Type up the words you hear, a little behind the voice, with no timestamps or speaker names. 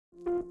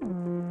My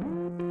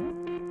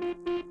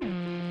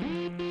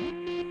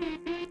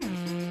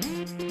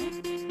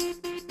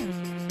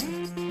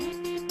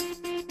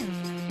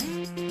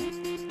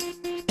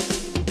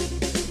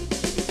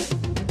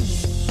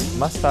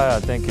style,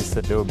 I think, is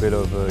a little bit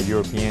of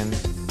European,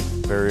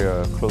 very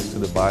close to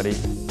the body. In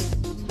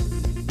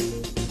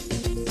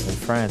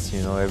France,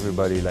 you know,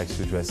 everybody likes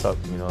to dress up.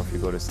 You know, if you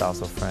go to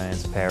south of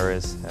France,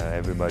 Paris,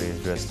 everybody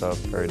is dressed up,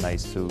 very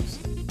nice suits.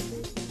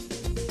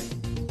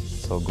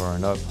 So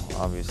growing up,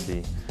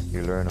 obviously,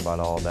 you learn about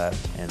all that,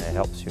 and it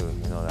helps you,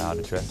 you know, how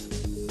to dress.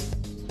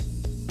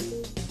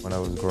 When I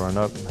was growing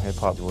up,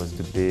 hip-hop was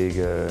the big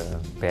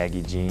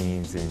baggy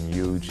jeans and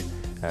huge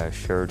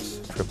shirts,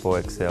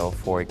 XXL,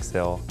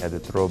 4XL, had the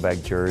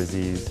throwback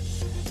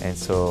jerseys, and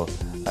so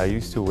I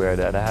used to wear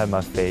that. I had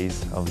my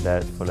phase of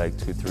that for like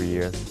 2-3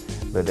 years,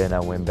 but then I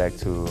went back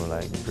to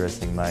like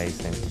dressing nice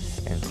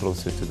and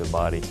closer to the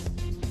body.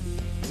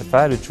 If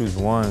I had to choose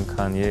one,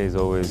 Kanye is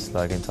always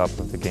like in top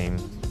of the game.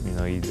 You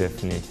know, he's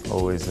definitely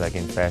always like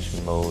in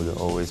fashion mode,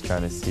 always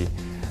trying to see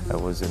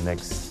what's the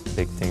next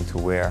big thing to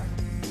wear.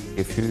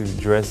 If you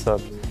dress up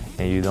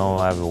and you don't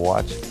have a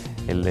watch,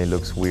 it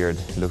looks weird.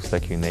 It looks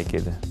like you're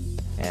naked.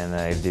 And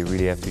if they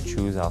really have to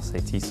choose, I'll say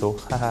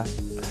Tissot.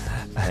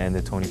 And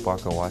the Tony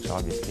Parker watch,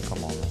 obviously,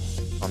 come on.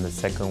 On the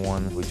second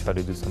one, we try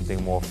to do something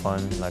more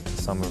fun, like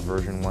the summer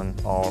version one,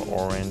 all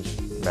orange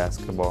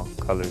basketball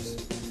colors.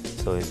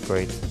 So it's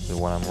great with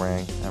what I'm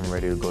wearing. I'm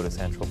ready to go to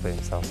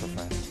Saint-Tropez, south of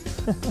France.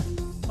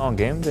 On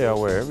game day, I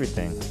wear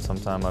everything.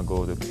 Sometimes I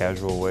go the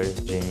casual way,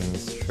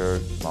 jeans,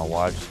 shirt, my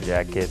watch,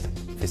 jacket.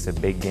 If it's a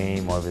big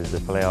game or if it's the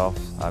playoffs,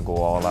 I go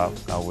all out.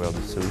 I wear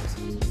the suit.